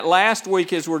Last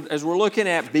week, as we're looking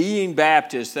at being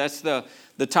Baptist, that's the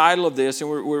title of this.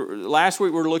 And last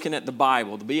week we were looking at the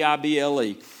Bible, the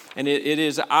Bible, and it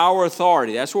is our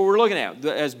authority. That's what we're looking at.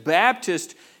 As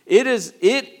Baptist, it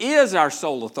is our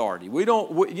sole authority. We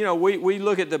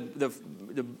look at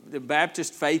the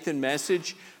Baptist faith and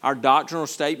message, our doctrinal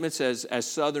statements as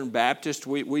Southern Baptist.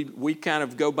 We kind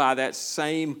of go by those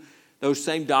same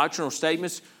doctrinal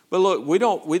statements. But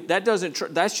look,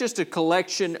 that's just a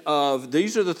collection of,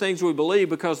 these are the things we believe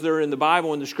because they're in the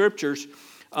Bible and the Scriptures.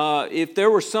 If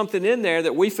there was something in there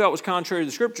that we felt was contrary to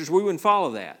the Scriptures, we wouldn't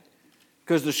follow that.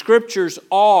 Because the Scriptures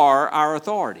are our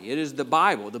authority. It is the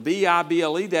Bible, the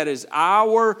Bible, that is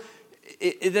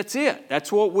that's it. That's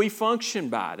what we function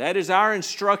by. That is our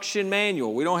instruction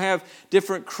manual. We don't have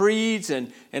different creeds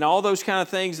and all those kind of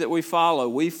things that we follow.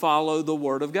 We follow the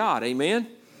Word of God. Amen?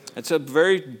 It's a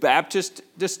very Baptist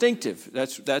distinctive.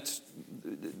 That's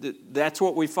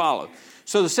what we follow.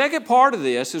 So the second part of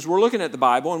this is we're looking at the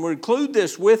Bible, and we include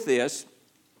this with this,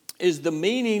 is the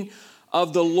meaning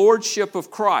of the Lordship of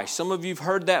Christ. Some of you have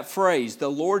heard that phrase, the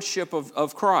Lordship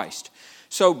of Christ.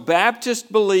 So Baptists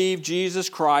believe Jesus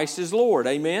Christ is Lord.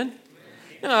 Amen?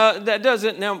 Now,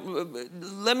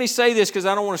 let me say this because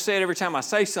I don't want to say it every time I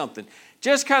say something.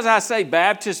 Just because I say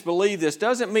Baptists believe this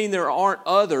doesn't mean there aren't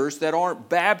others that aren't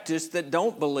Baptists that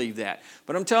don't believe that.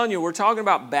 But I'm telling you, we're talking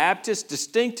about Baptist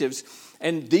distinctives,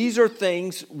 and these are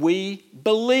things we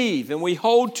believe and we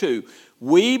hold to.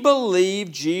 We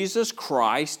believe Jesus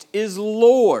Christ is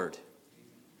Lord.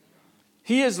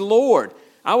 He is Lord.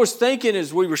 I was thinking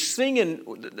as we were singing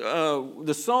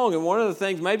the song, and one of the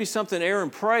things, maybe something Aaron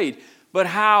prayed, but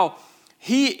how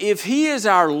if He is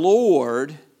our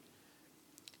Lord,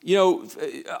 you know,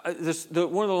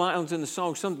 one of the lines in the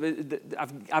song,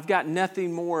 I've got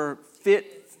nothing more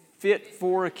fit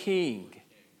for a king.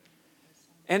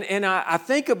 And I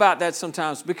think about that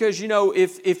sometimes because, you know,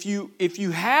 if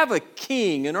you have a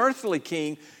king, an earthly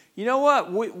king, you know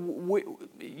what?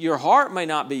 Your heart may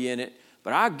not be in it,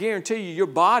 but I guarantee you your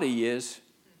body is.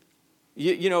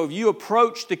 You know, if you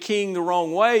approach the king the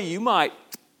wrong way, you might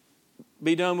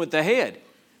be done with the head.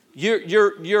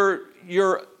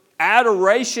 Your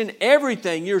adoration,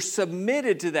 everything, you're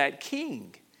submitted to that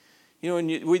king. You know,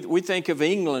 and we think of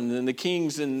England and the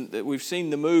kings, and we've seen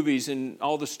the movies and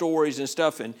all the stories and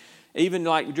stuff. And even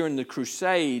like during the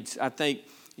Crusades, I think,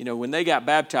 you know, when they got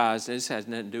baptized, this has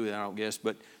nothing to do with it, I don't guess,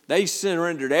 but they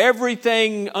surrendered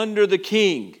everything under the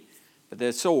king. But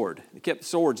the sword, they kept the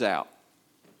swords out.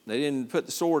 They didn't put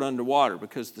the sword underwater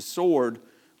because the sword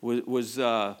was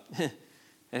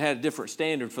it had a different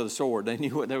standard for the sword. They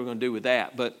knew what they were going to do with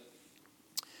that. But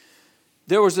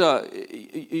there was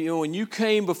when you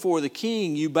came before the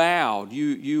king, you bowed.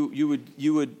 You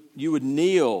would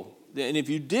kneel, and if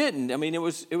you didn't, I mean, it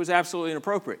was absolutely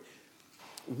inappropriate.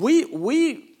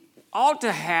 We ought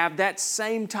to have that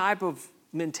same type of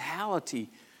mentality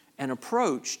and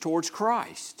approach towards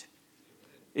Christ.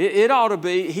 It ought to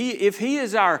be if He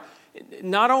is our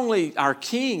not only our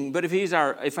King, but if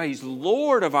He's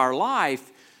Lord of our life.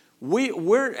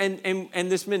 We're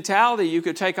this mentality, you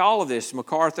could take all of this.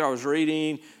 MacArthur, I was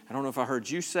reading, I don't know if I heard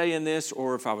you saying this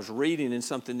or if I was reading in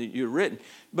something that you'd written,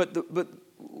 but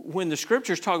when the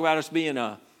Scriptures talk about us being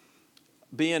a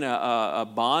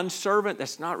bond servant,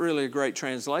 that's not really a great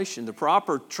translation. The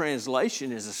proper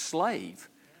translation is a slave.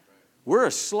 We're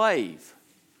a slave.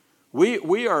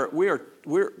 We're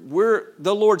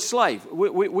the Lord's slave.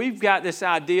 We've got this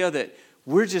idea that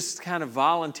we're just kind of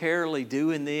voluntarily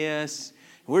doing this.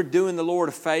 We're doing the Lord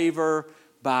a favor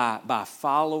by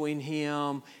following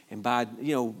Him and by,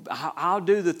 you know, I'll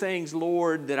do the things,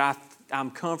 Lord, that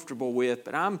I'm comfortable with,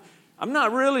 but I'm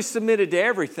not really submitted to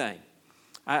everything.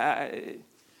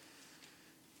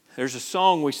 There's a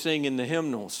song we sing in the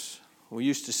hymnals. We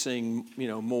used to sing, you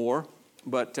know, more,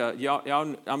 but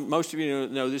y'all, most of you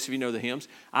know this if you know the hymns.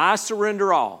 I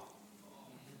surrender all.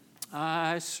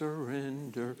 I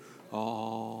surrender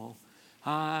all.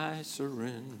 I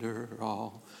surrender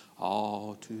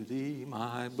all to Thee,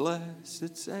 my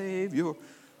blessed Savior.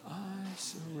 I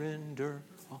surrender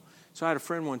all. So I had a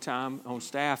friend one time on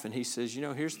staff, and he says, you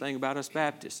know, here's the thing about us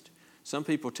Baptists. Some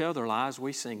people tell their lies,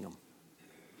 we sing them.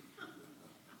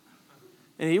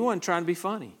 And he wasn't trying to be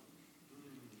funny.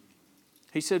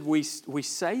 He said, we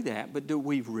say that, but do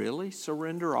we really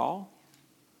surrender all?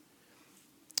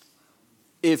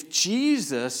 If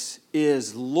Jesus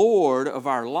is Lord of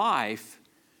our life,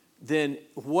 then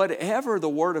whatever the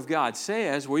Word of God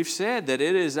says, we've said that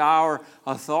it is our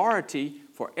authority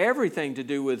for everything to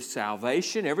do with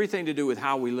salvation, everything to do with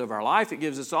how we live our life. It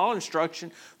gives us all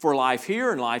instruction for life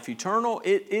here and life eternal.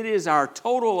 It is our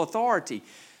total authority.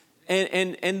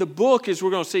 And the book, as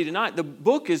we're going to see tonight, the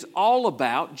book is all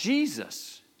about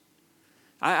Jesus.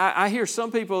 I hear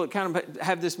some people that kind of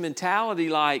have this mentality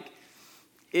like,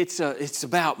 it's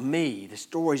about me. The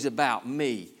story's about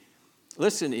me.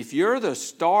 Listen, if you're the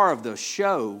star of the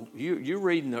show,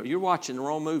 you're watching the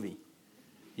wrong movie.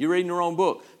 You're reading the wrong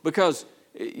book. Because,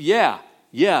 the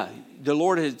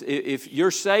Lord has, if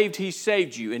you're saved, He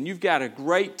saved you. And you've got a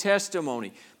great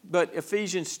testimony. But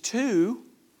Ephesians 2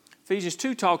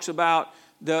 talks about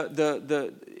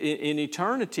in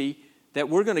eternity that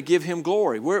we're going to give Him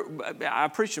glory. I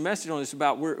preached a message on this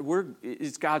about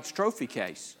it's God's trophy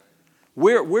case.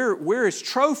 We're His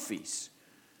trophies.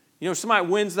 You know, somebody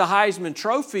wins the Heisman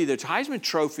Trophy. The Heisman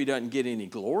Trophy doesn't get any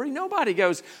glory. Nobody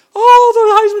goes, oh,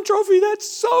 the Heisman Trophy,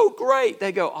 that's so great.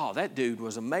 They go, oh, that dude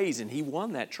was amazing. He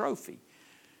won that trophy.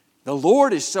 The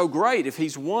Lord is so great. If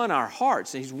He's won our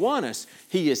hearts, He's won us,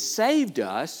 He has saved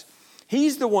us,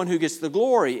 He's the one who gets the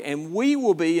glory. And we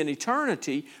will be, in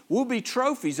eternity, we'll be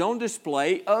trophies on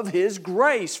display of His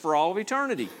grace for all of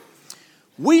eternity.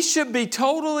 We should be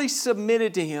totally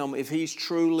submitted to Him if He's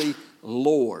truly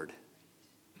Lord.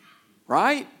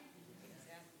 Right?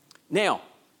 Now,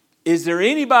 is there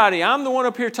anybody, I'm the one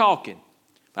up here talking,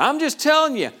 but I'm just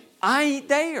telling you, I ain't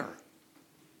there.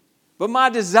 But my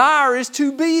desire is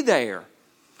to be there.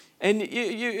 And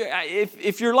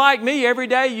if you're like me, every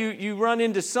day you run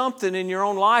into something in your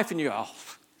own life and you go,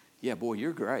 oh, yeah, boy,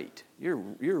 you're great. You're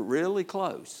really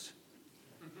close.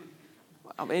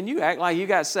 I mean, you act like you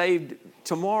got saved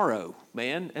tomorrow,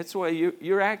 man. That's the way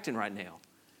you're acting right now.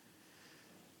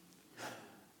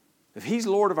 If He's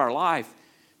Lord of our life,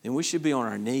 then we should be on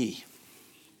our knee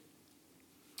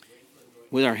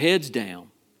with our heads down.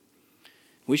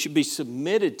 We should be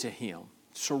submitted to Him,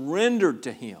 surrendered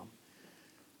to Him.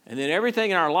 And then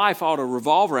everything in our life ought to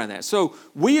revolve around that. So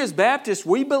we as Baptists,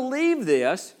 we believe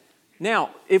this.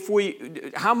 Now,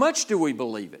 how much do we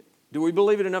believe it? Do we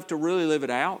believe it enough to really live it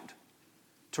out?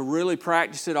 To really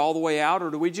practice it all the way out? Or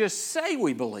do we just say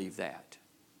we believe that?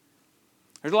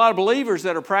 There's a lot of believers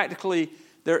that are practically...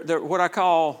 They're what I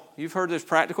call, you've heard this,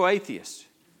 practical atheists.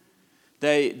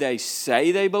 They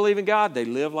say they believe in God. They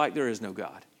live like there is no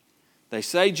God. They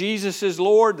say Jesus is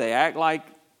Lord. They act like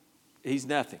He's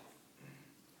nothing.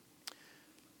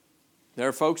 There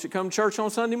are folks that come to church on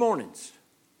Sunday mornings.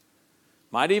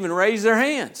 Might even raise their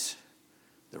hands.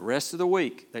 The rest of the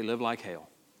week, they live like hell.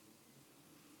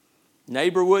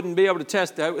 Neighbor wouldn't be able to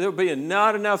test that. There would be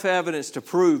not enough evidence to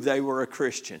prove they were a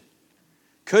Christian.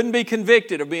 Couldn't be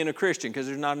convicted of being a Christian because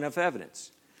there's not enough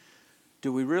evidence.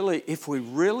 If we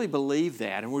really believe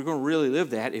that, and we're going to really live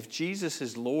that, if Jesus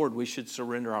is Lord, we should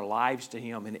surrender our lives to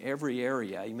Him in every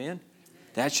area. Amen?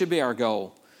 That should be our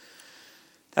goal.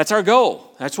 That's our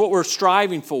goal. That's what we're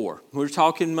striving for. We were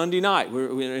talking Monday night.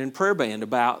 We're in prayer band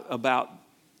about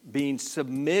being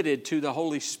submitted to the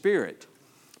Holy Spirit,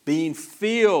 being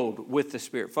filled with the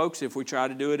Spirit. Folks, if we try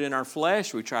to do it in our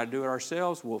flesh, we try to do it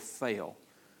ourselves, we'll fail.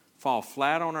 Fall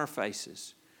flat on our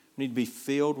faces. We need to be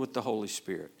filled with the Holy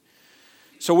Spirit.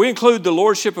 So we include the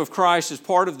Lordship of Christ as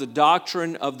part of the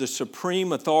doctrine of the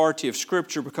supreme authority of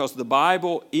Scripture because the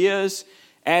Bible is,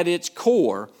 at its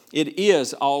core, it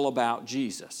is all about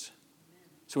Jesus.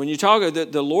 So when you talk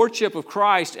about the Lordship of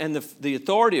Christ and the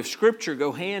authority of Scripture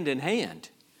go hand in hand.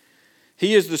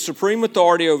 He is the supreme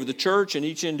authority over the church and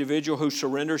each individual who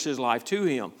surrenders his life to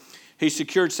Him. He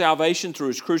secured salvation through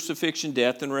His crucifixion,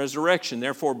 death, and resurrection.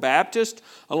 Therefore, Baptists,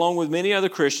 along with many other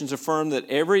Christians, affirm that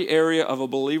every area of a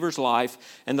believer's life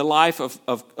and the life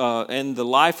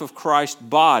of Christ's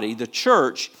body, the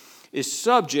church, is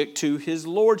subject to His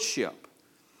lordship.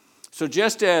 So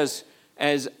just as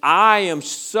I am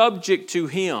subject to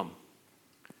Him,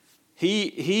 He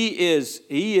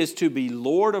is to be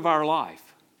Lord of our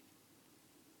life.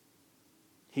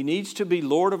 He needs to be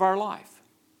Lord of our life.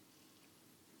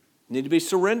 Need to be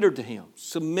surrendered to Him,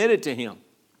 submitted to Him.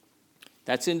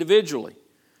 That's individually.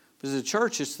 But as a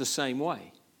church, it's the same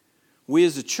way. We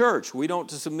as a church, we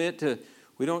don't submit to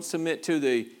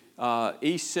the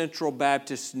East Central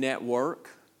Baptist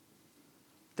Network.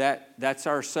 That's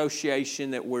our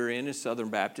association that we're in as Southern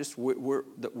Baptists.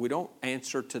 We don't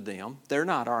answer to them. They're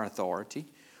not our authority.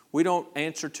 We don't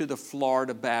answer to the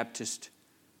Florida Baptist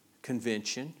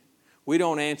Convention. We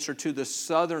don't answer to the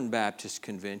Southern Baptist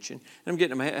Convention. And I'm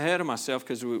getting ahead of myself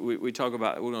because we're going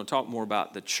to talk more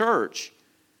about the church.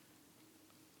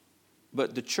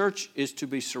 But the church is to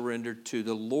be surrendered to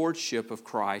the lordship of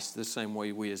Christ the same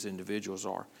way we as individuals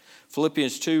are.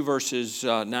 Philippians 2 verses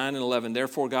 9 and 11.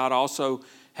 Therefore God also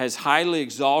has highly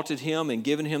exalted Him and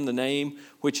given Him the name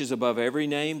which is above every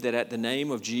name, that at the name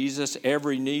of Jesus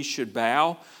every knee should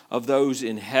bow, of those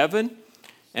in heaven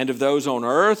and of those on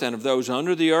earth and of those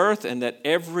under the earth, and that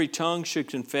every tongue should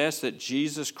confess that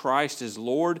Jesus Christ is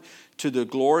Lord, to the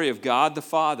glory of God the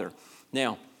Father.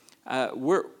 Now,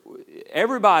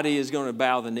 everybody is going to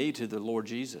bow the knee to the Lord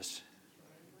Jesus.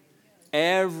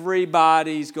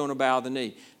 Everybody's going to bow the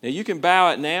knee. Now, you can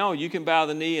bow it now. You can bow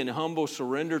the knee in humble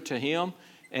surrender to Him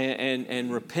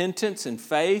and repentance and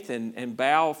faith and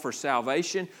bow for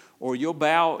salvation, or you'll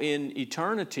bow in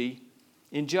eternity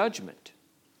in judgment.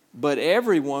 But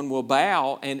everyone will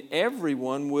bow and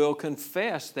everyone will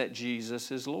confess that Jesus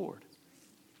is Lord.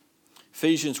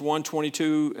 Ephesians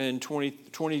 1:22 and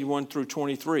 21 through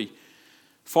 23.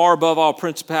 Far above all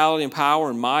principality and power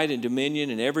and might and dominion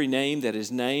and every name that is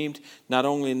named, not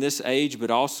only in this age but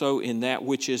also in that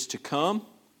which is to come.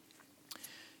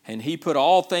 And He put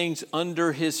all things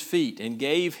under His feet and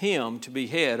gave Him to be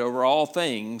head over all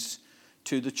things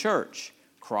to the church.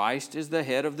 Christ is the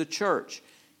head of the church.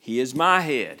 He is my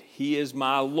head. He is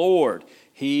my Lord.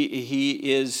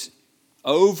 He is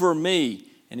over me,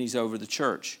 and He's over the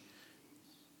church.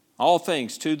 All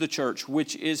things to the church,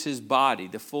 which is His body,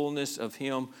 the fullness of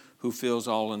Him who fills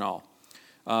all in all.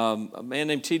 A man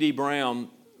named T.D. Brown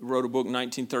wrote a book in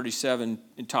 1937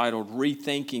 entitled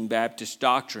Rethinking Baptist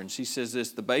Doctrines. He says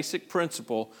this: the basic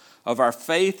principle of our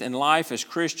faith and life as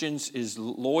Christians is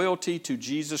loyalty to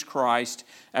Jesus Christ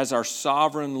as our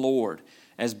sovereign Lord.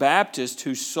 As Baptists,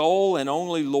 whose sole and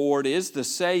only Lord is the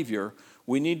Savior,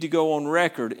 we need to go on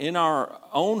record in our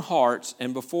own hearts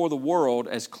and before the world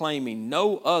as claiming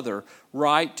no other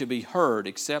right to be heard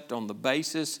except on the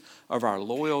basis of our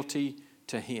loyalty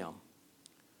to Him.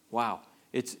 Wow.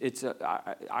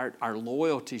 Our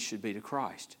loyalty should be to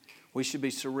Christ. We should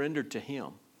be surrendered to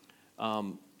Him.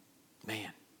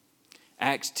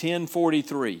 Acts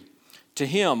 10:43. To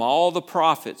Him all the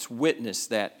prophets witness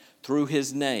that through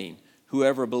His name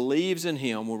whoever believes in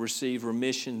Him will receive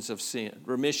remission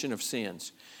of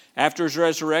sins. After His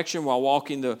resurrection, while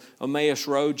walking the Emmaus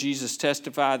Road, Jesus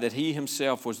testified that He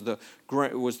Himself was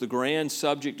the grand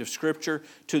subject of Scripture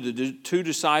to the two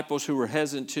disciples who were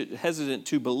hesitant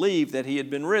to believe that He had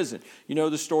been risen. You know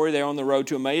the story there on the road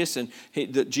to Emmaus, and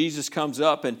Jesus comes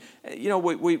up, and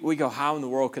we go, how in the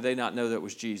world could they not know that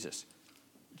was Jesus?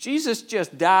 Jesus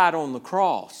just died on the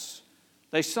cross.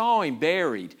 They saw Him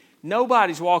buried.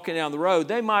 Nobody's walking down the road.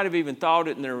 They might have even thought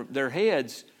it in their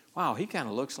heads, wow, He kind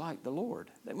of looks like the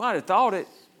Lord. They might have thought it,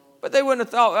 but they wouldn't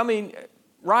have thought,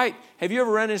 right? Have you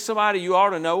ever run into somebody, you ought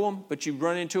to know them, but you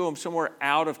run into them somewhere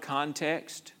out of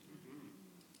context?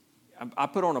 I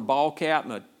put on a ball cap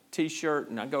and a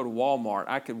T-shirt and I go to Walmart.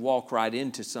 I could walk right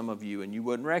into some of you and you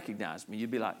wouldn't recognize me.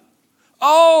 You'd be like,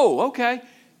 oh, okay.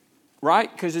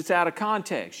 Right? Because it's out of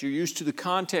context. You're used to the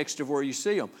context of where you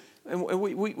see them. And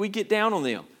we get down on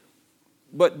them.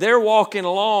 But they're walking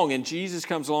along and Jesus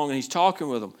comes along and He's talking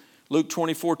with them. Luke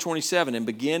 24:27, and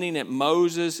beginning at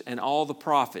Moses and all the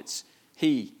prophets,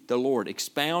 He, the Lord,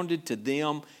 expounded to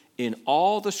them in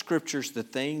all the Scriptures the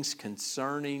things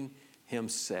concerning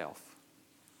Himself.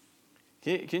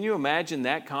 Can you imagine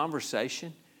that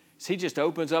conversation? He just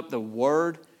opens up the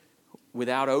Word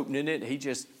without opening it. He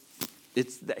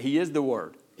is the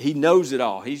Word. He knows it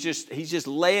all. He's just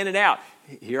laying it out.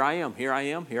 Here I am, here I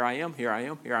am, here I am, here I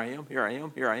am, here I am, here I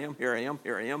am, here I am, here I am,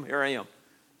 here I am, here I am.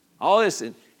 All this,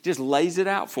 it just lays it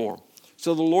out for them.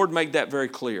 So the Lord made that very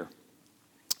clear,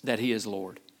 that He is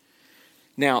Lord.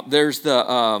 Now, there's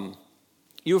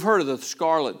you've heard of the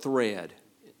scarlet thread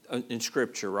in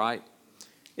Scripture, right?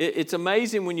 It's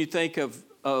amazing when you think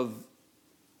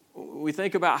we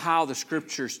think about how the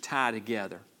Scriptures tie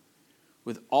together.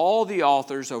 With all the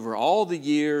authors over all the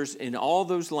years in all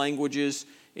those languages,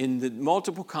 in the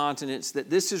multiple continents that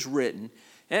this is written.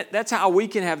 That's how we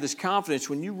can have this confidence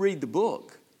when you read the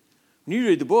book. When you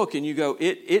read the book and you go,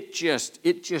 it just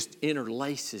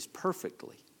interlaces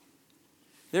perfectly.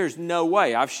 There's no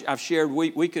way. I've shared,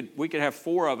 we could have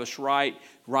four of us write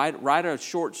a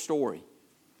short story.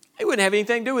 They wouldn't have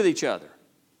anything to do with each other.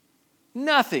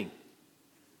 Nothing.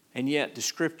 And yet the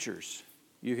Scriptures,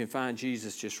 you can find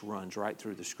Jesus just runs right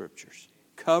through the Scriptures.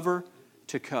 Cover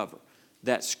to cover.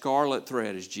 That scarlet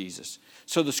thread is Jesus.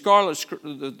 So the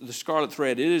scarlet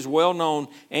thread, it is well-known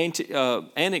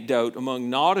anecdote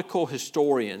among nautical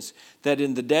historians that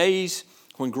in the days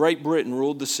when Great Britain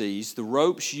ruled the seas, the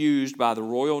ropes used by the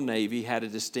Royal Navy had a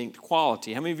distinct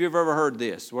quality. How many of you have ever heard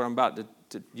this? What I'm about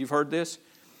to you've heard this?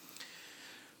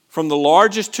 From the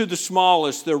largest to the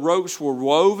smallest, their ropes were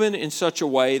woven in such a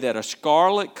way that a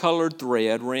scarlet-colored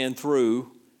thread ran through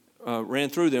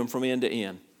them from end to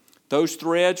end. Those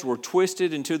threads were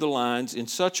twisted into the lines in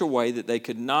such a way that they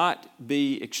could not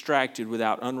be extracted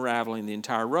without unraveling the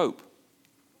entire rope.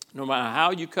 No matter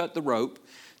how you cut the rope,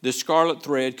 the scarlet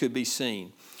thread could be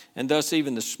seen, and thus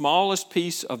even the smallest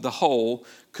piece of the whole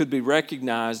could be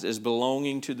recognized as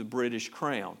belonging to the British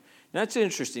Crown. That's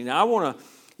interesting. Now, I want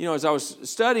to, as I was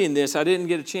studying this, I didn't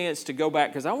get a chance to go back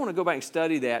because I want to go back and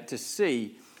study that to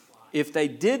see if they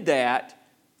did that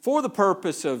for the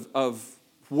purpose of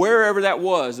wherever that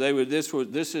was.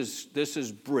 This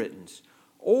is Britain's,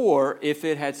 or if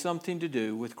it had something to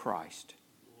do with Christ.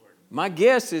 My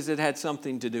guess is it had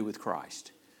something to do with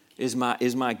Christ. Is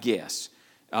my guess.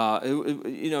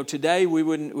 Today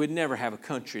we'd never have a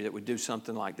country that would do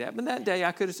something like that. But that day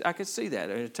I could see that.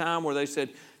 At a time where they said,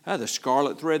 the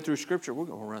scarlet thread through Scripture, we're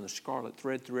going to run the scarlet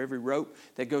thread through every rope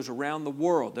that goes around the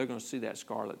world. They're going to see that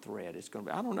scarlet thread. It's going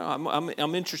to be, I don't know.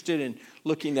 I'm interested in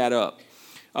looking that up.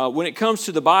 When it comes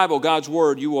to the Bible, God's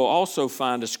Word, you will also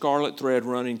find a scarlet thread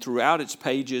running throughout its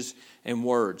pages and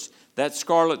words. That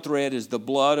scarlet thread is the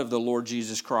blood of the Lord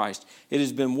Jesus Christ. It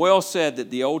has been well said that in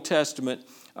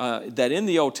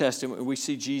the Old Testament we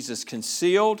see Jesus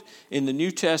concealed. In the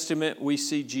New Testament, we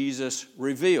see Jesus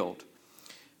revealed.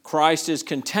 Christ is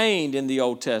contained in the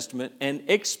Old Testament and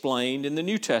explained in the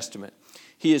New Testament.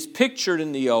 He is pictured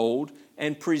in the Old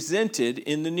and presented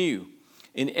in the New.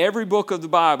 In every book of the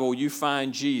Bible, you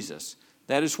find Jesus.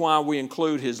 That is why we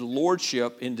include His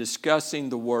Lordship in discussing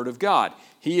the Word of God.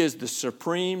 He is the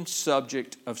supreme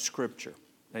subject of Scripture.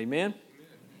 Amen?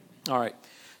 All right.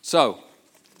 So,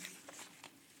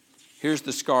 here's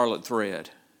the scarlet thread.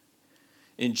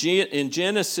 In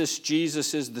Genesis,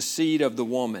 Jesus is the seed of the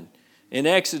woman. In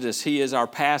Exodus, He is our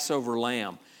Passover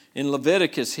lamb. In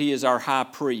Leviticus, He is our high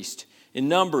priest. In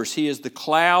Numbers, He is the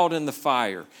cloud and the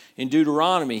fire. In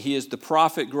Deuteronomy, He is the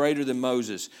prophet greater than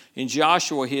Moses. In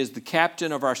Joshua, He is the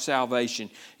captain of our salvation.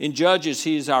 In Judges,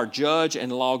 He is our judge and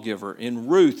lawgiver. In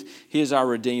Ruth, He is our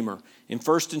redeemer. In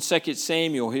 1 and 2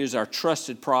 Samuel, He is our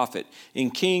trusted prophet. In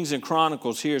Kings and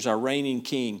Chronicles, He is our reigning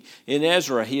king. In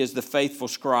Ezra, He is the faithful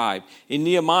scribe. In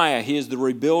Nehemiah, He is the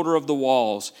rebuilder of the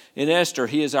walls. In Esther,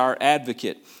 He is our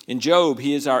advocate. In Job,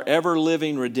 He is our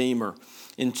ever-living redeemer.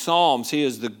 In Psalms, He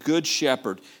is the good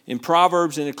shepherd. In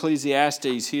Proverbs and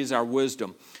Ecclesiastes, He is our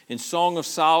wisdom. In Song of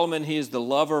Solomon, He is the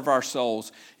lover of our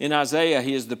souls. In Isaiah,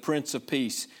 He is the Prince of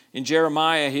Peace. In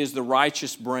Jeremiah, He is the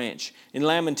righteous branch. In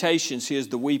Lamentations, He is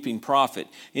the weeping prophet.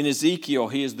 In Ezekiel,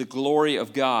 He is the glory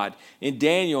of God. In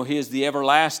Daniel, He is the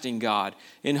everlasting God.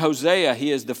 In Hosea, He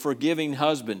is the forgiving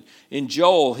husband. In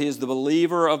Joel, He is the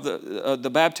believer of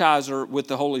the baptizer with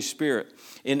the Holy Spirit.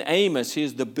 In Amos, He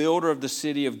is the builder of the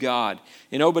city of God.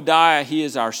 In Obadiah, He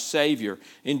is our Savior.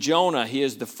 In Jonah, He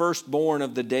is the firstborn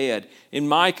of the dead. In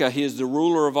Micah, He is the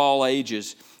ruler of all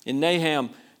ages. In Nahum,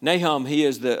 He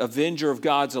is the avenger of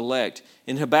God's elect.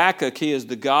 In Habakkuk, He is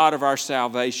the God of our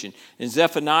salvation. In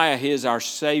Zephaniah, He is our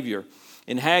Savior.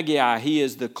 In Haggai, He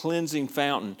is the cleansing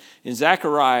fountain. In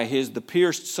Zechariah, He is the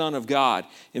pierced Son of God.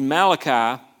 In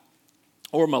Malachi,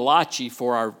 or Malachi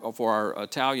for our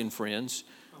Italian friends,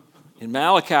 in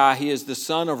Malachi, He is the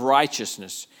Son of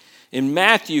righteousness. In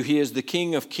Matthew, He is the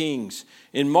King of kings.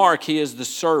 In Mark, He is the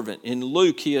servant. In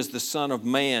Luke, He is the Son of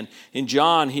man. In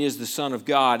John, He is the Son of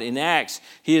God. In Acts,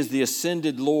 He is the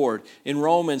ascended Lord. In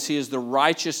Romans, He is the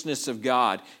righteousness of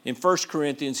God. In 1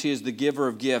 Corinthians, He is the giver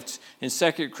of gifts. In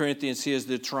 2 Corinthians, He is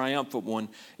the triumphant one.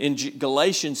 In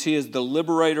Galatians, He is the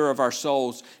liberator of our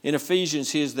souls. In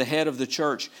Ephesians, He is the head of the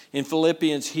church. In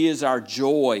Philippians, He is our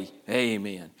joy.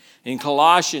 Amen. In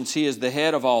Colossians, He is the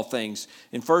head of all things.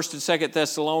 In 1 and 2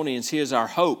 Thessalonians, He is our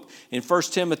hope. In 1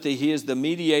 Timothy, He is the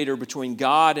mediator between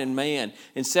God and man.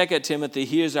 In 2 Timothy,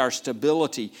 He is our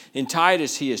stability. In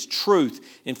Titus, He is truth.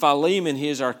 In Philemon, He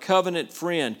is our covenant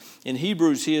friend. In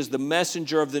Hebrews, He is the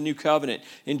messenger of the new covenant.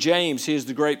 In James, He is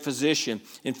the great physician.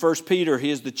 In 1 Peter, He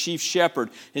is the chief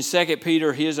shepherd. In 2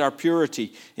 Peter, He is our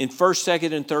purity. In 1, 2,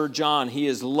 and 3 John, He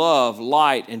is love,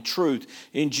 light, and truth.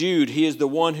 In Jude, He is the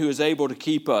one who is able to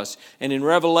keep us. And in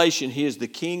Revelation, He is the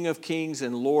King of kings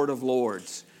and Lord of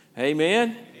lords.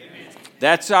 Amen? Amen.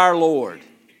 That's our Lord.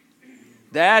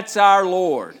 That's our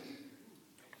Lord.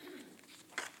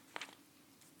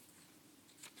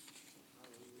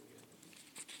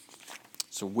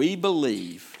 So we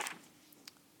believe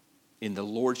in the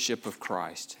Lordship of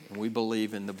Christ. And we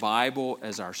believe in the Bible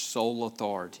as our sole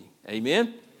authority. Amen?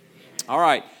 Amen. All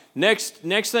right. Next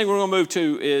thing we're going to move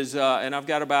to is, and I've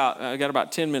got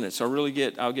about 10 minutes. So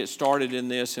I'll get started in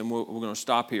this, and we're going to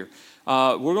stop here.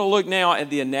 We're going to look now at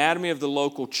the anatomy of the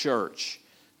local church.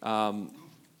 The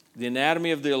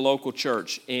anatomy of the local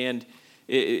church, and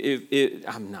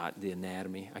I'm not the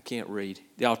anatomy. I can't read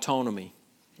the autonomy.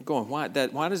 I'm going, why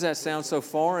does that sound so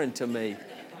foreign to me?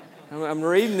 I'm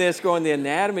reading this, going the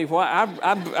anatomy. Why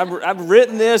I've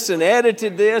written this and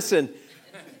edited this and.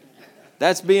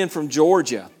 That's being from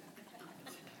Georgia.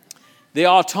 The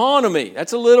autonomy,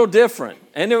 that's a little different.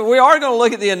 And we are going to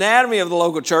look at the anatomy of the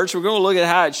local church. We're going to look at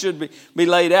how it should be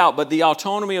laid out. But the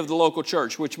autonomy of the local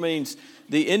church, which means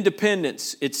the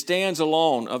independence, it stands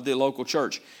alone of the local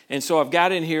church. And so I've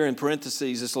got in here in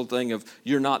parentheses this little thing of,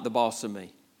 you're not the boss of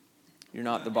me. You're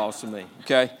not the boss of me,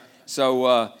 okay?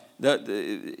 So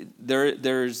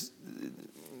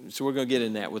so we're going to get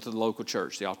in that with the local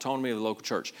church, the autonomy of the local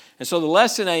church. And so the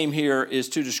lesson aim here is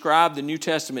to describe the New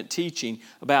Testament teaching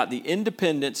about the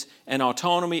independence and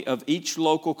autonomy of each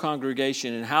local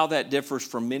congregation and how that differs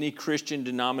from many Christian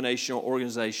denominational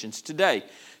organizations today.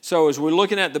 So as we're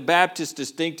looking at the Baptist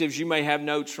distinctives, you may have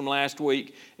notes from last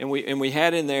week, and we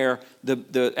had in there the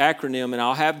acronym, and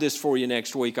I'll have this for you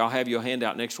next week. I'll have you a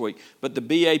handout next week. But the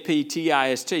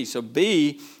BAPTIST. So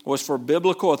B was for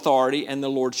biblical authority and the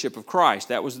lordship of Christ.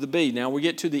 That was the B. Now we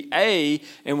get to the A,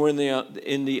 and we're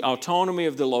in the autonomy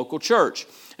of the local church.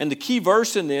 And the key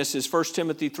verse in this is 1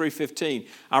 Timothy 3:15.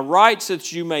 I write so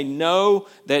that you may know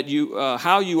that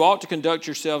how you ought to conduct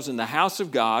yourselves in the house of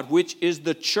God, which is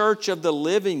the church of the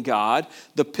living God,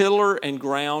 the pillar and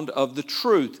ground of the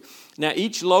truth. Now,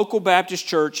 each local Baptist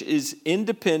church is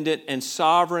independent and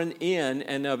sovereign in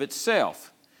and of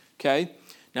itself. Okay?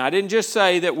 Now, I didn't just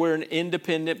say that we're an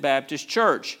independent Baptist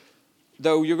church,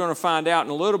 though you're going to find out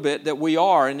in a little bit that we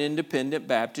are an independent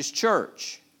Baptist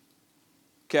church.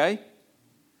 Okay?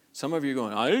 Some of you are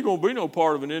going, I ain't going to be no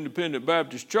part of an independent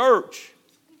Baptist church.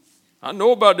 I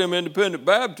know about them independent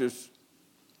Baptists.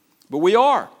 But we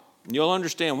are. And you'll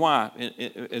understand why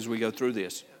as we go through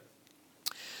this.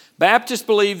 Baptists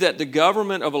believe that the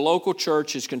government of a local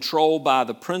church is controlled by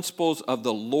the principles of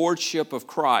the lordship of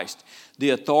Christ, the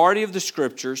authority of the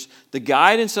Scriptures, the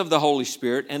guidance of the Holy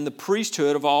Spirit, and the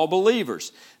priesthood of all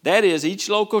believers. That is, each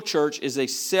local church is a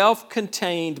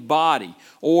self-contained body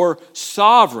or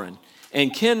sovereign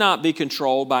and cannot be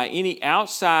controlled by any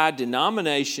outside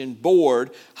denomination,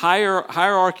 board,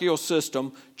 hierarchical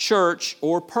system, church,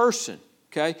 or person.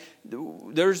 Okay?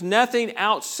 There's nothing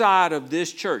outside of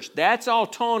this church. That's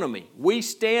autonomy. We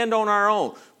stand on our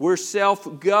own. We're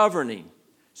self-governing,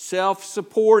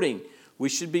 self-supporting. We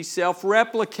should be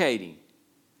self-replicating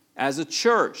as a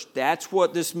church. That's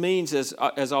what this means as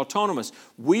autonomous.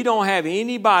 We don't have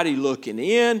anybody looking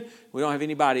in. We don't have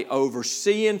anybody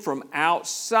overseeing from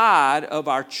outside of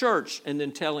our church and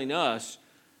then telling us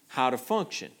how to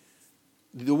function.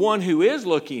 The one who is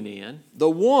looking in,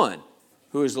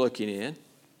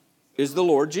 is the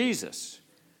Lord Jesus.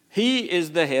 He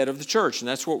is the head of the church, and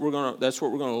that's what we're going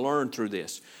to learn through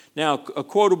this. Now, a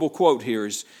quotable quote here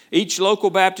is, each local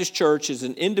Baptist church is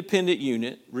an independent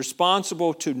unit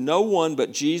responsible to no one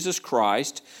but Jesus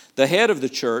Christ, the head of the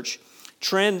church,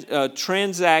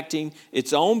 transacting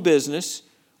its own business,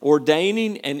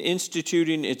 ordaining and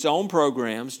instituting its own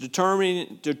programs,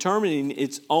 determining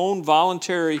its own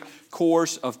voluntary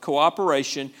course of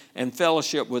cooperation and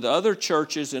fellowship with other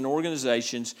churches and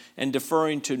organizations, and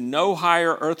deferring to no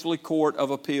higher earthly court of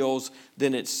appeals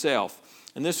than itself.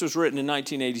 And this was written in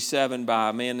 1987 by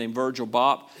a man named Virgil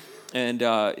Bopp, and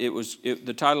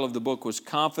the title of the book was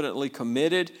Confidently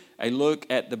Committed, A Look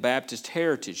at the Baptist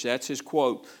Heritage. That's his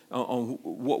quote on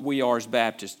what we are as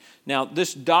Baptists. Now,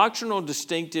 this doctrinal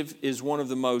distinctive is one of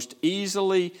the most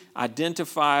easily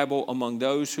identifiable among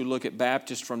those who look at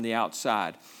Baptists from the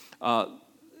outside.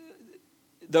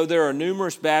 Though there are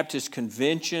numerous Baptist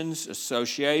conventions,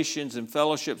 associations, and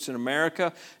fellowships in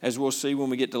America, as we'll see when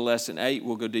we get to Lesson 8,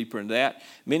 we'll go deeper into that.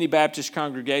 Many Baptist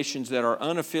congregations that are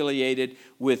unaffiliated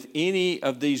with any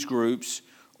of these groups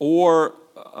or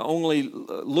only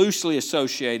loosely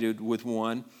associated with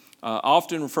one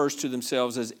often refers to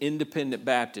themselves as independent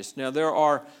Baptists. Now, there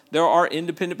are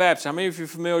independent Baptists. How many of you are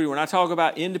familiar? When I talk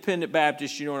about independent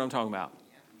Baptists, you know what I'm talking about.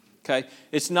 Okay,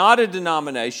 it's not a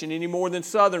denomination any more than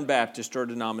Southern Baptist are a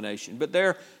denomination, but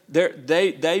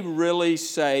they really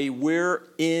say we're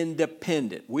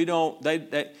independent. We don't.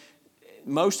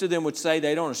 Most of them would say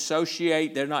they don't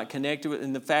associate, they're not connected with,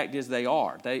 and the fact is they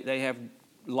are. They have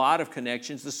a lot of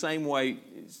connections the same way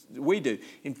we do.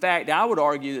 In fact, I would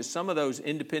argue that some of those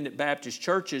independent Baptist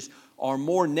churches are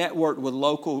more networked with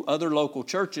other local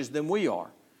churches than we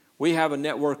are. We have a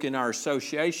network in our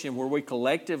association where we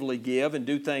collectively give and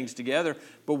do things together,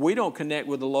 but we don't connect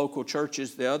with the local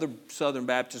churches, the other Southern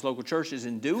Baptist local churches,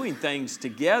 in doing things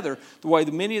together the way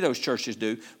that many of those churches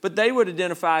do. But they would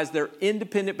identify as they're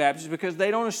independent Baptists because they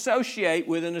don't associate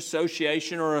with an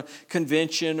association or a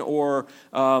convention or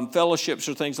fellowships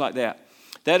or things like that.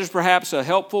 That is perhaps a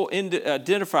helpful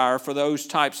identifier for those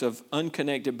types of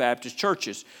unconnected Baptist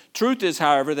churches. Truth is,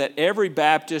 however, that every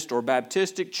Baptist or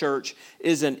Baptistic church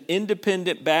is an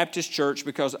independent Baptist church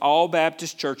because all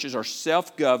Baptist churches are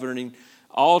self-governing,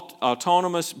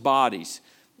 autonomous bodies.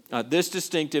 This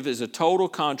distinctive is a total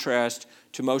contrast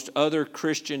to most other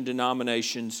Christian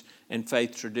denominations and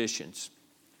faith traditions.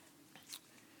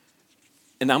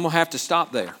 And I'm going to have to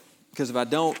stop there. Because if I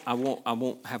don't, I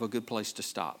won't have a good place to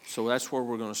stop. So that's where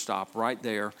we're going to stop, right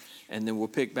there, and then we'll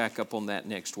pick back up on that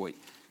next week.